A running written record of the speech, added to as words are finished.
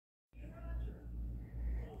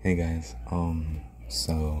Hey guys,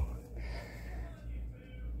 so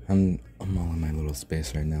I'm all in my little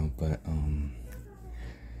space right now, but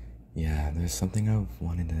yeah, there's something I've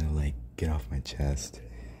wanted to like get off my chest,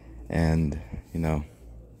 and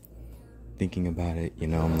thinking about it,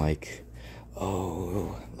 I'm like,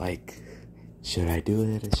 oh, like, should I do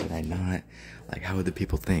it or should I not? Like, how would the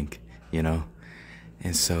people think,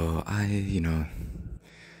 And so I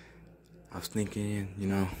was thinking,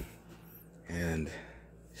 and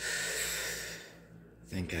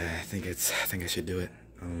I think I should do it.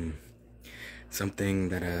 Something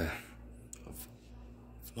that I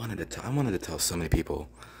wanted to tell so many people,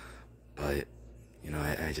 but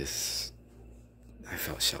I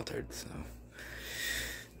felt sheltered. So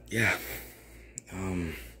yeah,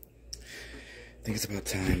 I think it's about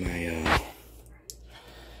time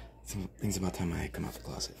I come out the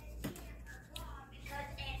closet.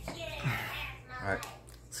 All right,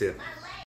 see ya.